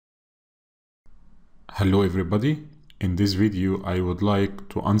Hello everybody. In this video I would like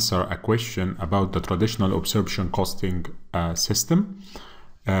to answer a question about the traditional absorption costing system.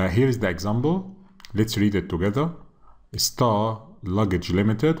 Here is the example. Let's read it together. Star Luggage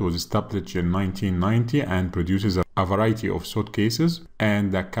Limited was established in 1990 and produces a variety of suitcases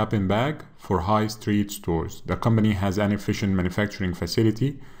and a cabin bag for high street stores. The company has an efficient manufacturing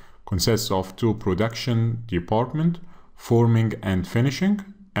facility, consists of 2 production departments, forming and finishing,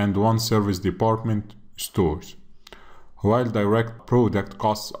 and 1 service department, stores. While direct product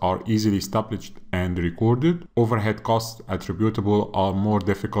costs are easily established and recorded, overhead costs attributable are more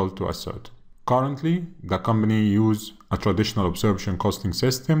difficult to assert. Currently, the company uses a traditional absorption costing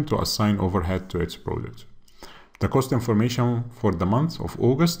system to assign overhead to its products. The cost information for the month of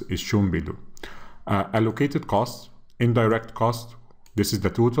August is shown below. Allocated costs, indirect costs, this is the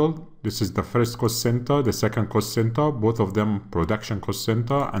total. This is the first cost center, the second cost center, both of them production cost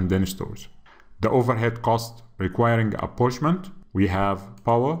center, and then stores. The overhead cost requiring apportionment, we have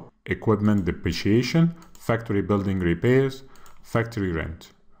power, equipment depreciation, factory building repairs, factory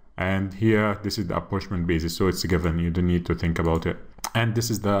rent. And here, this is the apportionment basis, so it's given, you don't need to think about it. And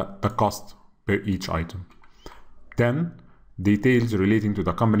this is the cost per each item. Then, details relating to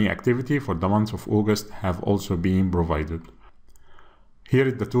the company activity for the month of August have also been provided. Here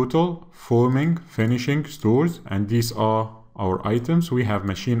is the total, forming, finishing, stores, and these are our items. We have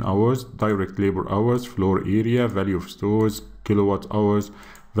machine hours, direct labor hours, floor area, value of stores, kilowatt hours,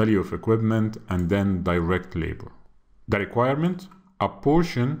 value of equipment, and then direct labor. The requirement,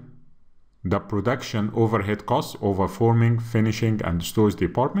 apportion the production overhead costs over forming, finishing, and stores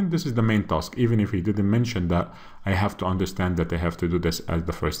department. This is the main task. Even if he didn't mention that, I have to understand that I have to do this as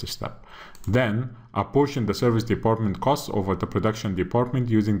the first step. Then apportion the service department costs over the production department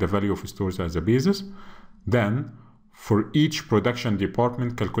using the value of stores as a basis. Then for each production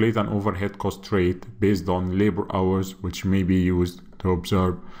department, calculate an overhead cost rate based on labor hours, which may be used to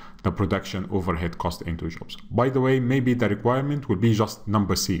absorb the production overhead cost into jobs. By the way, maybe the requirement will be just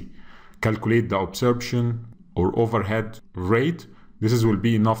number C. Calculate the absorption or overhead rate. This will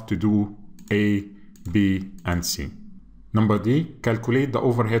be enough to do A, B, and C. Number D, calculate the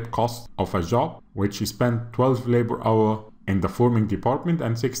overhead cost of a job, which is spent 12 labor hours in the forming department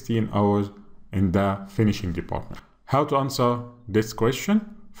and 16 hours in the finishing department. How to answer this question?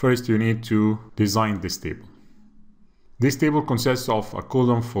 First, you need to design this table. This table consists of a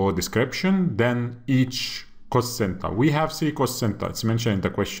column for description, then each cost center. We have 3 cost centers. It's mentioned in the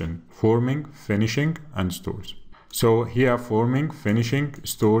question: forming, finishing, and stores. So here, forming, finishing,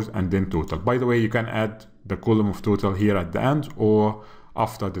 stores, and then total. By the way, you can add the column of total here at the end or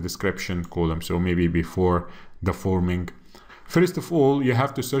after the description column. So maybe before the forming. First of all, you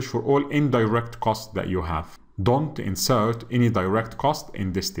have to search for all indirect costs that you have. Don't insert any direct cost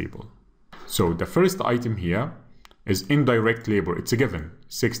in this table. So the first item here is indirect labor. It's a given: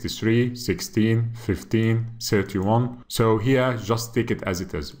 63, 16, 15, 31. So here, just take it as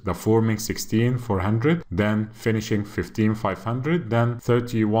it is. The forming 16, 400, then finishing 15, 500, then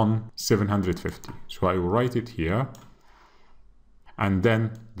 31, 750. So I will write it here. And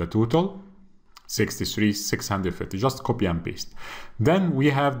then the total, 63, 650. Just copy and paste. Then we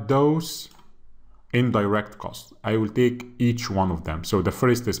have those indirect costs. I will take each one of them. So the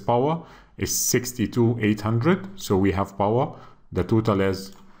first is power, is 62,800. So we have power. The total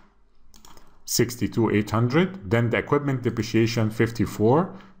is 62,800. Then the equipment depreciation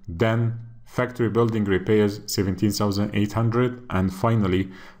 54. Then factory building repairs 17,800. And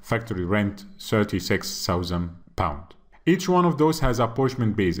finally factory rent 36,000 pounds. Each one of those has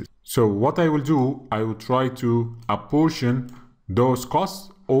apportionment basis. So what I will do, I will try to apportion those costs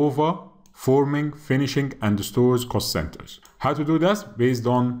over forming, finishing, and stores cost centers. How to do this? Based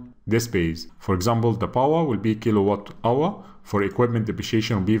on this base. For example, the power will be kilowatt hour. For equipment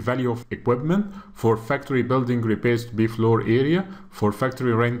depreciation will be value of equipment. For factory building repairs to be floor area. For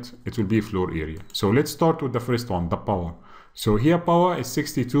factory rent, it will be floor area. So let's start with the first one, the power. So here power is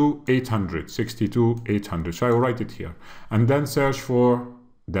 62,800, 62,800. So I will write it here. And then search for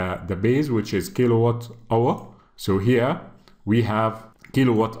the base, which is kilowatt hour. So here we have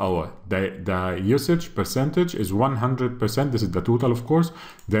kilowatt hour. The usage percentage is 100%. This is the total, of course.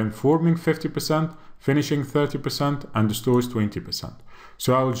 Then forming 50%, finishing 30%, and the stores 20%.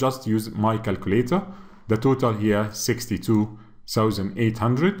 So I will just use my calculator. The total here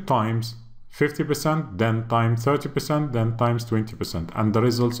 62,800 times 50%, then times 30%, then times 20%. And the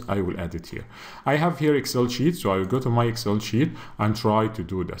results, I will add it here. I have here Excel sheet, so I will go to my Excel sheet and try to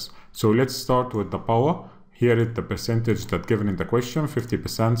do this. So let's start with the power. Here is the percentage that given in the question, 50%,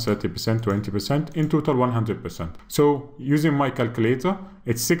 30%, 20%, in total 100%. So using my calculator,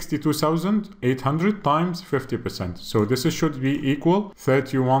 it's 62,800 times 50%. So this should be equal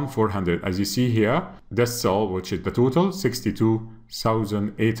 31,400. As you see here, this cell, which is the total,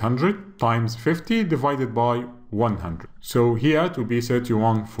 62,800 times 50 divided by 100. So here to be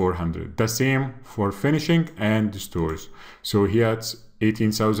 31,400. The same for finishing and stores. So here it's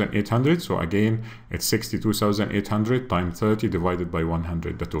 18,800. So again, it's 62,800 times 30 divided by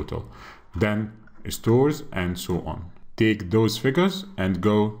 100, the total. Then stores and so on. Take those figures and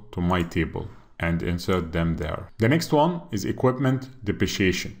go to my table and insert them there. The next one is equipment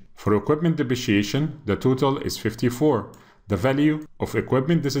depreciation. For equipment depreciation, the total is 54. The value of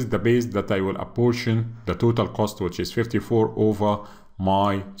equipment, this is the base that I will apportion the total cost, which is 54 over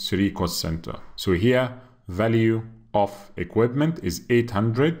my 3 cost center. So here, value of equipment is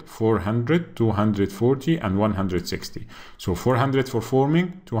 800, 400, 240, and 160. So 400 for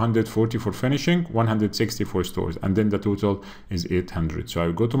forming, 240 for finishing, 160 for stores, and then the total is 800. So I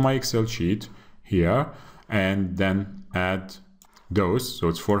will go to my Excel sheet here and then add those. So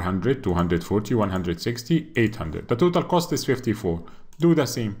it's 400, 240, 160, 800. The total cost is 54. Do the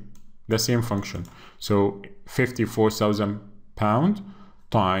same function. So 54,000 pound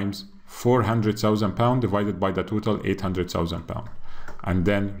times 400,000 pound divided by the total 800,000 pound. And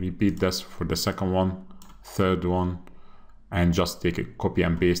then repeat this for the second one, third one, and just take a copy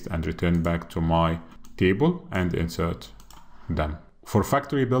and paste and return back to my table and insert them. For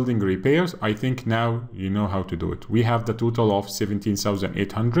factory building repairs, I think now you know how to do it. We have the total of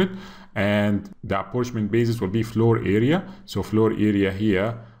 17,800 and the apportionment basis will be floor area. So floor area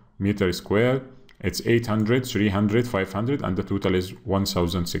here, meter square, it's 800, 300, 500, and the total is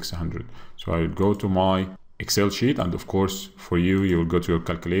 1,600. So I'll go to my Excel sheet, and of course for you, you'll go to your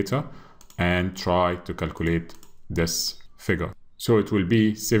calculator and try to calculate this figure. So it will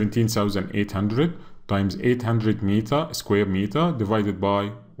be 17,800 times 800 square meter divided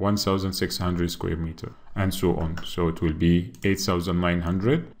by 1,600 square meter, and so on. So it will be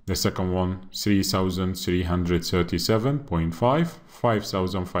 8,900. The second one, 3,337.5,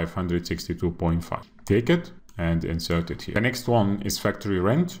 5,562.5. Take it and insert it here. The next one is factory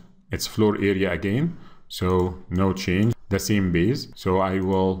rent. It's floor area again, so no change, the same base. So I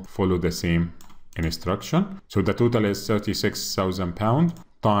will follow the same instruction. So the total is 36,000 pound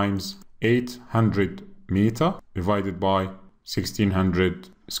times 800 meter divided by 1,600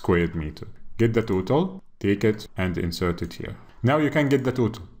 square meter. Get the total, take it and insert it here. Now you can get the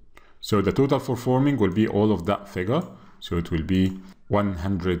total. So the total for forming will be all of that figure. So it will be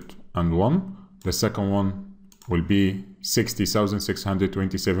 101. The second one will be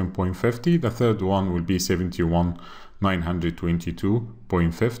 60,627.50. The third one will be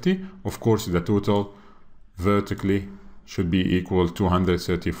 71,922.50. Of course, the total vertically should be equal to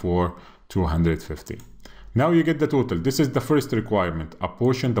 234,250. Now you get the total. This is the first requirement.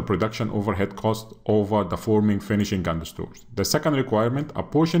 Apportion the production overhead cost over the forming, finishing, and the stores. The second requirement,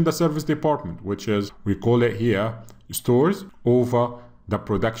 apportion the service department, which is, we call it here, stores over the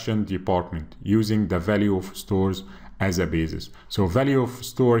production department, using the value of stores as a basis. So value of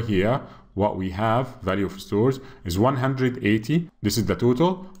store here, what we have, value of stores is 180. This is the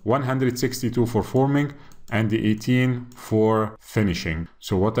total, 162 for forming, and the 18 for finishing.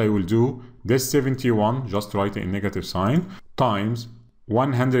 So what I will do, this 71, just write it in negative sign, times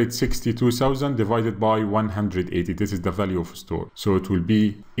 162,000 divided by 180. This is the value of store. So it will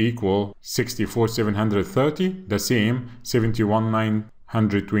be equal 64,730, the same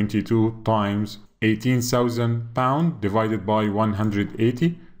 71,922 times 18,000 pound divided by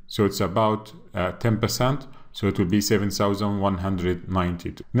 180. So it's about 10%. So it will be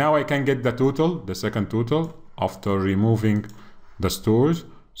 7,192. Now I can get the total, the second total, after removing the stores.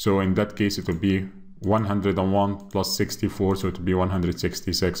 So in that case, it will be 101 plus 64, so it will be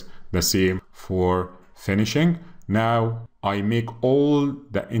 166. The same for finishing. Now I make all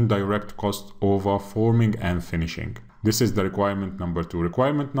the indirect costs over forming and finishing. This is the requirement number 2.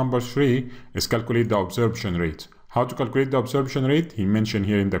 Requirement number 3 is calculate the absorption rate. How to calculate the absorption rate? He mentioned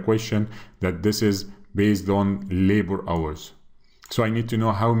here in the question that this is based on labor hours. So I need to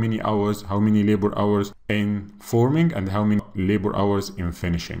know how many hours, how many labor hours in forming and how many labor hours in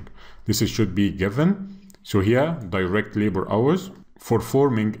finishing. This should be given. So here, direct labor hours for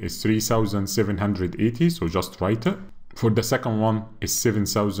forming is 3,780. So just write it. For the second one is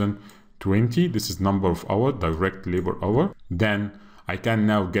 7,020. This is number of hour, direct labor hour. Then I can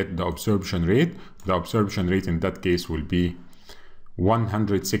now get the absorption rate. The absorption rate in that case will be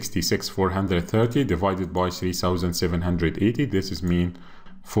 166,430 divided by 3,780. This is mean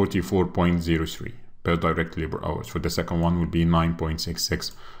 44.03. per direct labor hours. For the second one will be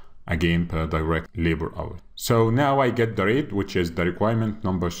 9.66 again per direct labor hour. So now I get the rate, which is the requirement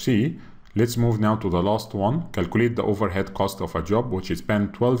number C. Let's move now to the last one. Calculate the overhead cost of a job which is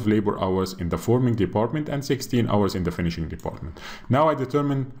spent 12 labor hours in the forming department and 16 hours in the finishing department. Now I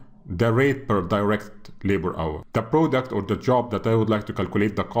determine the rate per direct labor hour. The product or the job that I would like to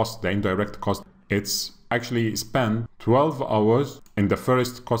calculate the cost, the indirect cost, it's actually spent 12 hours in the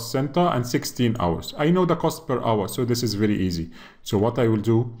first cost center and 16 hours. I know the cost per hour, so this is very easy. So what I will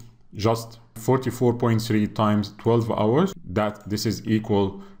do, just 44.3 times 12 hours, that this is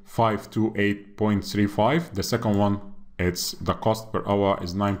equal 528.35. The second one, it's the cost per hour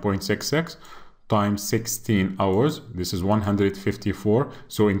is 9.66 times 16 hours. This is 154.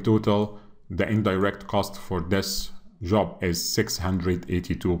 So in total, the indirect cost for this job is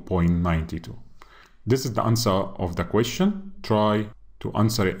 682.92. This is the answer of the question. Try to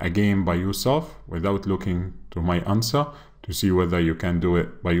answer it again by yourself without looking to my answer to see whether you can do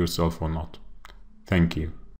it by yourself or not. Thank you.